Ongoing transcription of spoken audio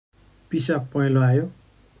पिसाब पहेँलो आयो,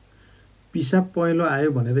 पिसाब पहेँलो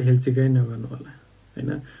आयो भनेर हेलचेक्राइ नगर्नु होला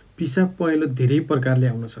हैन। पिसाब पहेँलो धेरै प्रकारले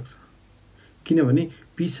आउन सक्छ, किनभने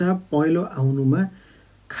पिसाब पहेँलो आउनुमा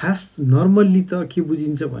खास नर्मल्ली त के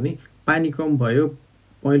बुझिन्छ भने पानी कम भयो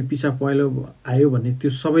पिसाब पहेँलो आयो भन्ने त्यो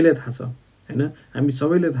सबैलाई थाहा छ हैन। हामी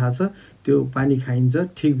सबैलाई थाहा छ त्यो पानी खाइन्छ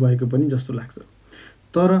ठिक भएको पनि जस्तो लाग्छ।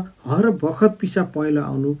 तर हर बखत पिसाब पहेँलो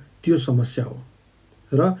आउनु त्यो समस्या हो।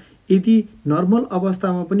 र यदि नर्मल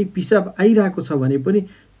अवस्थामा पनि पिसाब आइरहेको छ भने पनि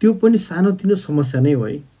त्यो पनि सानोतिनो समस्या नै हो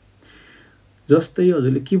है। जस्तै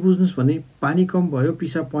हजुरले के बुझ्नुहोस् भने पानी कम भयो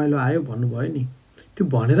पिसाब पहेँलो आयो भन्नुभयो नि, त्यो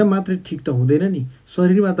भनेर मात्रै ठिक त हुँदैन नि,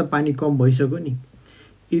 शरीरमा त पानी कम भइसक्यो नि।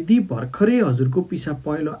 यदि भर्खरै हजुरको पिसाब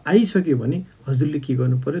पहेँलो आइसक्यो भने हजुरले के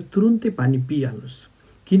गर्नु पर्यो, तुरुन्तै पानी पिइहाल्नुहोस्,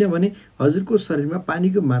 किनभने हजुरको शरीरमा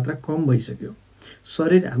पानीको मात्रा कम भइसक्यो।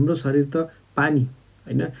 हाम्रो शरीर त पानी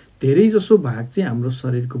हैन, धेरै जसो भाग चाहिँ हाम्रो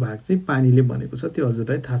शरीरको भाग चाहिँ पानीले बनेको छ, त्यो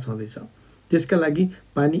हजुरलाई थाहा छँदैछ। त्यसका लागि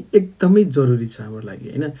पानी एकदमै जरुरी छ हाम्रो लागि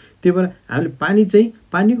हैन। त्यही भएर हामीले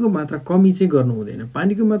पानीको मात्रा कमी चाहिँ गर्नु हुँदैन।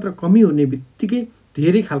 पानीको मात्रा कमी हुने बित्तिकै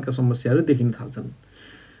धेरै खालका समस्याहरू देखिन थाल्छन्।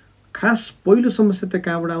 खास पहिलो समस्या त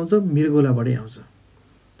कहाँबाट आउँछ, मृगौलाबाटै आउँछ।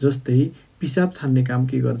 जस्तै पिसाब छान्ने काम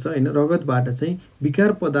के गर्छ हैन, रगतबाट चाहिँ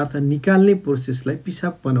विकार पदार्थ निकाल्ने प्रोसेसलाई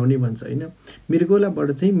पिसाब बनाउने भन्छ हैन।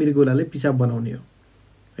 मृगौलाबाट चाहिँ मृगौलाले पिसाब बनाउने हो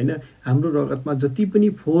हैन। हाम्रो रगतमा जति पनि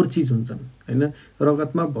फोहोर चिज हुन्छन् हैन,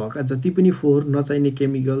 रगतमा भएका जति पनि फोहोर नचाहिने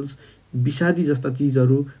केमिकल्स, विषादी जस्ता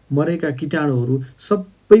चिजहरू, मरेका कीटाणुहरू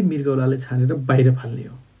सबै मृगौलाले छानेर बाहिर फाल्ने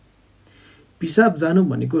हो। पिसाब जानु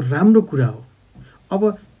भनेको राम्रो कुरा हो।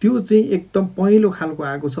 अब त्यो चाहिँ एकदम पहेँलो खालको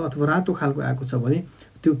आएको छ अथवा रातो खालको आएको छ भने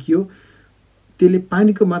त्यो के हो, त्यसले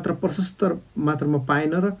पानीको मात्रा प्रशस्त मात्रामा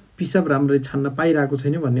पाएन र पिसाब राम्ररी छान्न पाइरहेको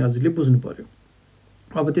छैन भन्ने हजुरले बुझ्नु पर्यो।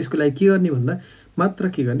 अब त्यसको लागि के गर्ने भन्दा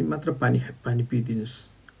मात्र पानी पिइदिनुहोस्,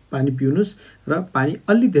 पानी पिउनुहोस् र पानी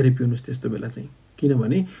अलि धेरै पिउनुहोस् त्यस्तो बेला चाहिँ।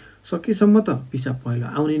 किनभने सकेसम्म त पिसाब पहेँलो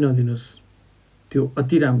आउनै नदिनुहोस्, त्यो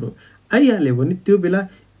अति राम्रो। आइहाल्यो भने त्यो बेला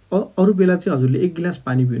अरू बेला चाहिँ हजुरले 1 गिलास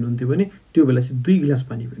पानी पिउनुहुन्थ्यो भने त्यो बेला चाहिँ 2 गिलास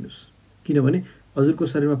पानी पिउनुहोस्, किनभने हजुरको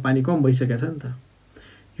शरीरमा पानी कम भइसकेको छ नि त।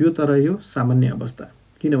 यो सामान्य अवस्था,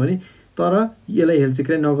 किनभने तर यसलाई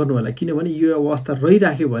हेलचेक्राइ नगर्नु होला, किनभने यो अवस्था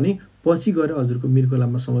रहिराख्यो भने पछि गएर हजुरको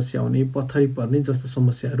मृगौलामा समस्या आउने, पत्थरी पर्ने जस्तो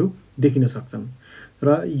समस्याहरू देखिन सक्छन्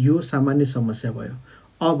र यो सामान्य समस्या भयो।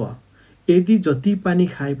 अब यदि जति पानी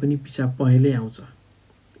खाए पनि पिसाब पहेँलै आउँछ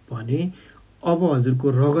भने अब हजुरको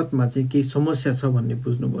रगतमा चाहिँ केही समस्या छ भन्ने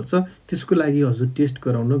बुझ्नुपर्छ। त्यसको लागि हजुर टेस्ट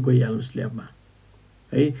गराउन गइहाल्नुहोस् ल्याबमा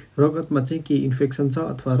है। रगतमा चाहिँ केही इन्फेक्सन छ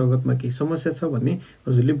अथवा रगतमा केही समस्या छ भन्ने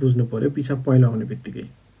हजुरले बुझ्नु पर्यो पिसाब पहेँलो आउने बित्तिकै,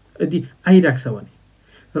 यदि आइरहेको छ भने।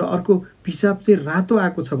 र अर्को, पिसाब चाहिँ रातो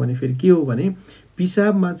आएको छ भने फेरि के हो भने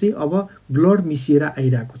पिसाबमा चाहिँ अब ब्लड मिसिएर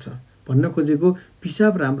आइरहेको छ भन्न खोजेको,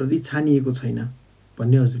 पिसाब राम्ररी छानिएको छैन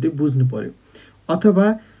भन्ने हजुरले बुझ्नु पर्यो। अथवा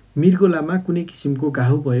मृगौलामा कुनै किसिमको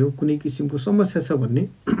घाउ भयो, कुनै किसिमको समस्या छ भन्ने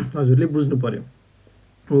हजुरले बुझ्नु पर्यो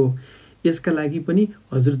हो। यसका लागि पनि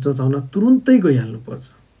हजुर जचाउन तुरुन्तै गइहाल्नुपर्छ।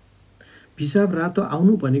 पिसाब रातो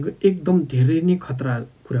आउनु भनेको एकदम धेरै नै खतरा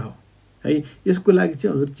कुरा हो है। यसको लागि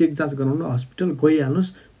चाहिँ हजुर चेक जाँच गराउन हस्पिटल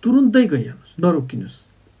गइहाल्नुहोस्, तुरुन्तै गइहाल्नुहोस्, नरोकिनुहोस्,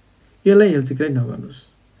 यसलाई हेलचेक्राइ नगर्नुहोस्।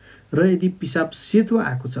 र यदि पिसाब सेतो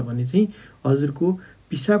आएको छ भने चाहिँ हजुरको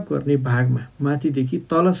पिसाब गर्ने भागमा माथिदेखि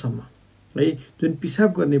तलसम्म है, जुन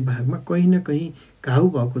पिसाब गर्ने भागमा कहीँ न कहीँ घाउ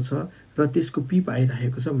भएको छ र त्यसको पिप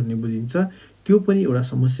आइरहेको छ भन्ने बुझिन्छ। त्यो पनि एउटा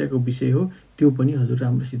समस्याको विषय हो। त्यो पनि हजुर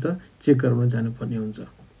राम्रोसित चेक गराउन जानुपर्ने हुन्छ।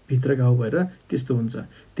 भित्र घाउ भएर त्यस्तो हुन्छ।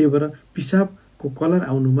 त्यही भएर पिसाबको कलर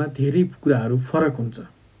आउनुमा धेरै कुराहरू फरक हुन्छ।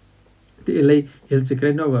 यसलाई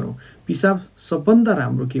हेलचेक्राइ नगरौँ। पिसाब सबभन्दा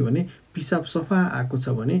राम्रो के भने पिसाब सफा आएको छ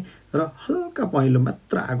भने र हल्का पहेँलो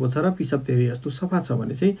मात्र आएको छ र पिसाब धेरै जस्तो सफा छ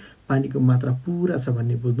भने चाहिँ पानीको मात्रा पुरा छ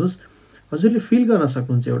भन्ने बुझ्नुहोस्। हजुरले फिल गर्न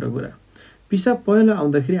सक्नुहुन्छ एउटा कुरा, पिसाब पहेँलो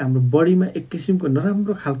आउँदाखेरि हाम्रो बडीमा एक किसिमको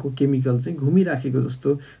नराम्रो खालको केमिकल चाहिँ घुमिराखेको जस्तो,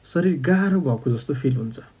 शरीर गाह्रो भएको जस्तो फिल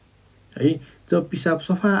हुन्छ है। जब पिसाब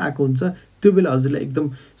सफा आएको हुन्छ त्यो बेला हजुरलाई एकदम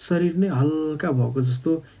शरीर नै हल्का भएको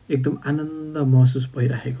जस्तो एकदम आनन्द महसुस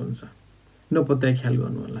भइरहेको हुन्छ। नपत्याए ख्याल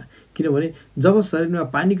गर्नु होला, किनभने जब शरीरमा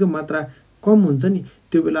पानीको मात्रा कम हुन्छ नि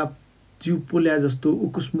त्यो बेला जिउ पोल्या जस्तो,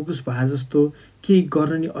 उकुस मुकुस भए जस्तो, केही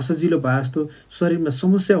गर्न नि असजिलो भए जस्तो, शरीरमा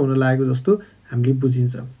समस्या हुन लागेको जस्तो हामीले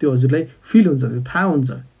बुझिन्छ। त्यो हजुरलाई फिल हुन्छ, त्यो थाहा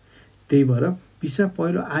हुन्छ। त्यही भएर पिसाब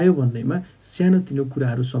पहेँलो आयो भन्दैमा सानोतिनो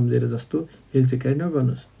कुराहरू सम्झेर जस्तो हेलचेक्राइ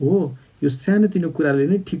नगर्नुहोस्। हो, यो सानोतिनो कुराले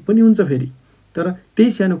नै ठिक पनि हुन्छ फेरि, तर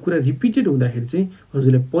त्यही सानो कुरा रिपिटेड हुँदाखेरि चाहिँ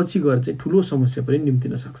हजुरलाई पछि गएर चाहिँ ठुलो समस्या पनि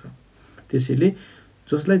निम्तिन सक्छ। त्यसैले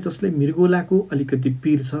जसलाई मृगौलाको अलिकति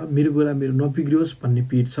पीर छ, मृगौला मेरो नबिग्रियोस् भन्ने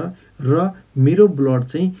पीर छ र मेरो ब्लड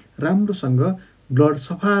चाहिँ राम्रोसँग ब्लड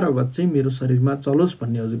सफा रगत चाहिँ मेरो शरीरमा चलोस्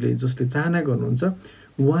भन्ने हजुरले जसले चाहना गर्नुहुन्छ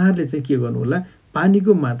उहाँहरूले चाहिँ के गर्नु होला,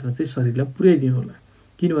 पानीको मात्रा चाहिँ शरीरलाई पुर्याइदिनु होला।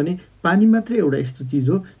 किनभने पानी मात्रै एउटा यस्तो चिज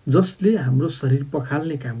हो जसले हाम्रो शरीर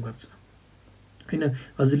पखाल्ने काम गर्छ हैन।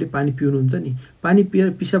 हजुरले पानी पिउनुहुन्छ नि, पानी पिएर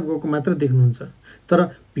पिसाब गएको मात्र देख्नुहुन्छ, तर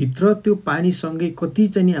भित्र त्यो पानीसँगै कति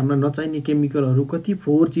चाहिँ नि हाम्रा नचाहिने केमिकलहरू, कति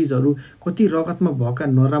फोहोर चिजहरू, कति रगतमा भएका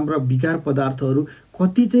नराम्रा विकार पदार्थहरू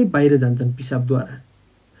कति चाहिँ बाहिर जान्छन् पिसाबद्वारा।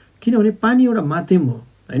 किनभने पानी एउटा माध्यम हो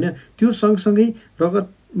हैन। त्यो सँगसँगै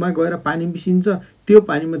रगतमा गएर पानी मिसिन्छ, त्यो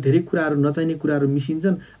पानीमा धेरै कुराहरू नचाहिने कुराहरू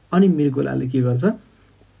मिसिन्छन् अनि मृगौलाले के गर्छ,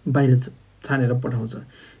 बाहिर छानेर पठाउँछ।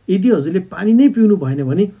 यदि हजुरले पानी नै पिउनु भएन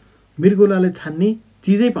भने मृगौलाले छान्ने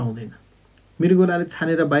चिजै पाउँदैन, मृगौलाले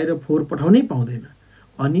छानेर बाहिर फोहोर पठाउनै पाउँदैन।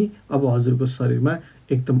 अनि अब हजुरको शरीरमा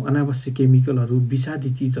एकदम अनावश्यक केमिकलहरू, विषादी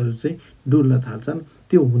चिजहरू चाहिँ डुल्न थाल्छन्।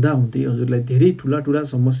 त्यो हुँदाहुँदै हजुरलाई धेरै ठुला ठुला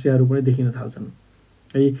समस्याहरू पनि देखिन थाल्छन्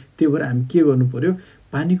है। त्यही भएर हामी के गर्नु पर्यो,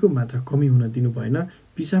 पानीको मात्रा कमी हुन दिनु भएन।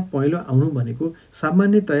 पिसाब पहेँलो आउनु भनेको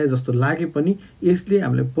सामान्यतया जस्तो लागे पनि यसले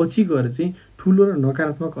हामीलाई पछि गएर चाहिँ ठुलो र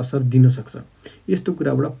नकारात्मक असर दिन सक्छ। यस्तो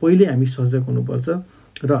कुराबाट पहिले हामी सजग हुनुपर्छ।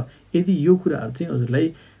 र यदि यो कुराहरू चाहिँ हजुरलाई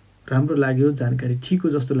राम्रो लाग्यो, जानकारी ठिक हो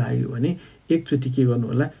जस्तो लाग्यो भने एकचोटि के गर्नु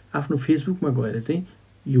होला, आफ्नो फेसबुकमा गएर चाहिँ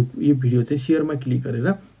यो भिडियो चाहिँ सेयरमा क्लिक गरेर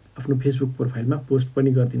आफ्नो फेसबुक प्रोफाइलमा पोस्ट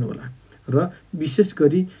पनि गरिदिनु होला। र विशेष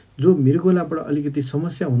गरी जो मृगौलाबाट अलिकति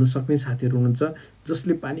समस्या हुन सक्ने साथीहरू हुनुहुन्छ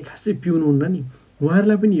जसले पानी खासै पिउनुहुन्न नि,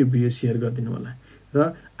 उहाँहरूलाई पनि यो भिडियो सेयर गरिदिनु होला।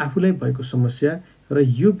 र आफूलाई भएको समस्या र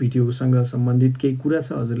यो भिडियोसँग सम्बन्धित केही कुरा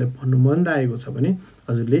छ हजुरलाई भन्नु मन लागेको छ भने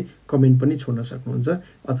हजुरले कमेन्ट पनि छोड्न सक्नुहुन्छ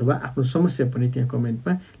अथवा आफ्नो समस्या पनि त्यहाँ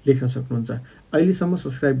कमेन्टमा लेख्न सक्नुहुन्छ। अहिलेसम्म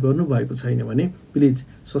सब्स्क्राइब गर्नुभएको छैन भने प्लिज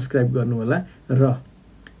सब्स्क्राइब गर्नु होला। र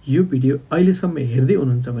यो भिडियो अहिलेसम्म हेर्दै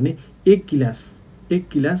हुनुहुन्छ भने एक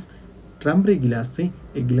गिलास राम्रै गिलास चाहिँ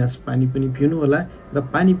एक गिलास पानी पनि पिउनु होला। र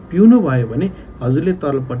पानी पिउनु भयो भने हजुरले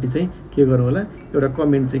तलपट्टि चाहिँ के गर्नु होला, एउटा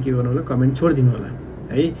कमेन्ट चाहिँ के गर्नु होला, कमेन्ट छोडिदिनु होला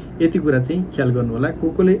है। यति कुरा चाहिँ ख्याल गर्नु होला।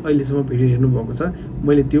 कोले अहिलेसम्म भिडियो हेर्नु भएको छ,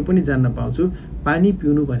 मैले त्यो पनि जान्न पाउँछु। पानी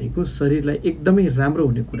पिउनु भनेको शरीरलाई एकदमै राम्रो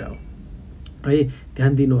हुने कुरा हो है।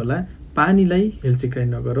 ध्यान दिनु होला, पानीलाई हेलचेक्राइ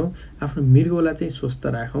नगरौँ, आफ्नो मृगौला चाहिँ स्वस्थ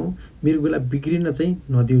राखौँ, मृगौला बिग्रिन चाहिँ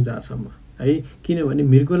नदिउँ जहाँसम्म है। किनभने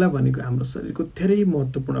मृगौला भनेको हाम्रो शरीरको धेरै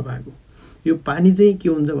महत्त्वपूर्ण भाग हो। यो पानी चाहिँ के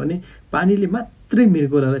हुन्छ भने पानीले मात्रै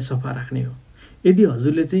मृगौलालाई सफा राख्ने हो। यदि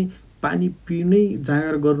हजुरले चाहिँ पानी पिउनै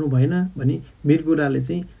जाँगर गर्नु भएन भने मृगौलाले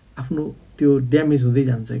चाहिँ आफ्नो त्यो ड्यामेज हुँदै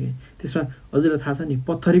जान्छ कि। त्यसमा हजुरलाई थाहा छ नि,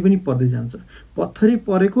 पत्थरी पनि पर्दै जान्छ। पत्थरी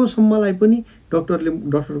परेकोसम्मलाई पनि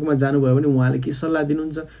डक्टरकोमा जानुभयो भने उहाँले के सल्लाह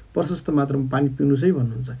दिनुहुन्छ, प्रशस्त मात्रामा पानी पिउनुहोस् है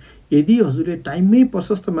भन्नुहुन्छ। यदि हजुरले टाइममै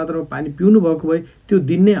प्रशस्त मात्रामा पानी पिउनु भएको भए त्यो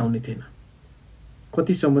दिन नै आउने थिएन।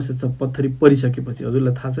 कति समस्या छ पत्थरी परिसकेपछि,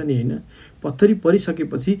 हजुरलाई थाहा छ नि होइन। पत्थरी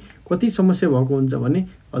परिसकेपछि कति समस्या भएको हुन्छ भने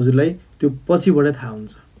हजुरलाई त्यो पछिबाट थाहा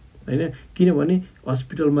हुन्छ हैन। किनभने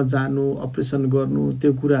हस्पिटलमा जानु, अपरेसन गर्नु,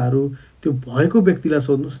 त्यो कुराहरू त्यो भएको व्यक्तिलाई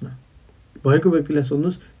सोध्नुहोस् न, भएको व्यक्तिलाई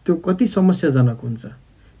सोध्नुहोस् त्यो कति समस्याजनक हुन्छ।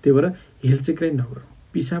 त्यही भएर हेलचेक्राइ नगरौँ।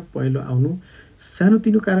 पिसाब पहेँलो आउनु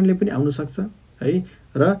सानोतिनो कारणले पनि आउन सक्छ है,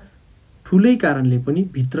 र ठुलै कारणले पनि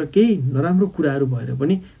भित्र केही नराम्रो कुराहरू भएर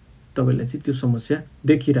पनि तपाईलाई चाहिँ त्यो समस्या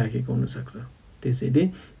देखिराखेको हुनसक्छ। त्यसैले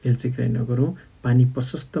हेलचेक्राइ नगरौँ, पानी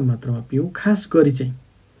प्रशस्त मात्रामा पिउँ।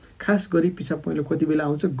 खास गरी पिसाब पहेँलो कति बेला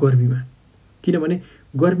आउँछ, गर्मीमा। किनभने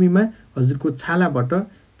गर्मीमा हजुरको छालाबाट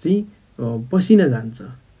चाहिँ पसिना जान्छ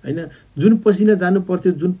हैन। जुन पसिना जानु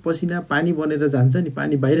पर्थ्यो, जुन पसिना पानी बनेर जान्छ नि,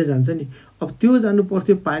 पानी बाहिर जान्छ नि, अब त्यो जानु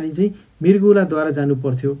पर्थ्यो पानी चाहिँ मृगौलाद्वारा जानु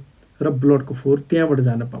पर्थ्यो र ब्लडको फोहोर त्यहाँबाट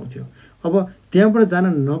जान पाउँथ्यो। अब त्यहाँबाट जान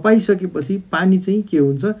नपाइसकेपछि पानी चाहिँ के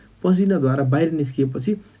हुन्छ, पसिनाद्वारा बाहिर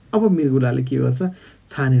निस्किएपछि अब मृगौलाले के गर्छ,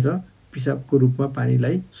 छानेर पिसाबको रूपमा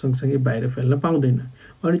पानीलाई सँगसँगै बाहिर फैल्न पाउँदैन।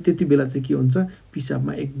 अनि त्यति बेला चाहिँ के हुन्छ,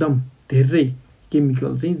 पिसाबमा एकदम धेरै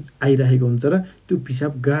केमिकल चाहिँ आइरहेको हुन्छ र त्यो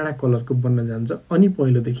पिसाब गाढा कलरको बन्न जान्छ अनि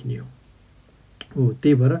पहेँलो देखिने हो।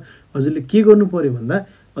 त्यही भएर हजुरले के गर्नु पर्यो भन्दा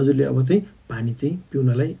हजुरले अब चाहिँ पानी चाहिँ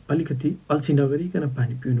पिउनलाई अलिकति अल्छी नगरिकन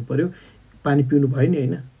पानी पिउनु पर्यो। पानी पिउनु भयो नि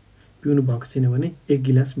होइन, पिउनु भएको छैन भने एक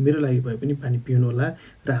गिलास मेरो लागि भए पनि पानी पिउनु होला।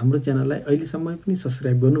 र हाम्रो च्यानललाई अहिलेसम्म पनि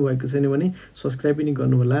सब्स्क्राइब गर्नुभएको छैन भने सब्स्क्राइब पनि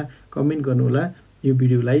गर्नु होला, कमेन्ट गर्नु होला, यो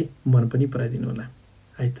भिडियोलाई मन पनि पराइदिनु होला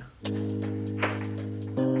है त।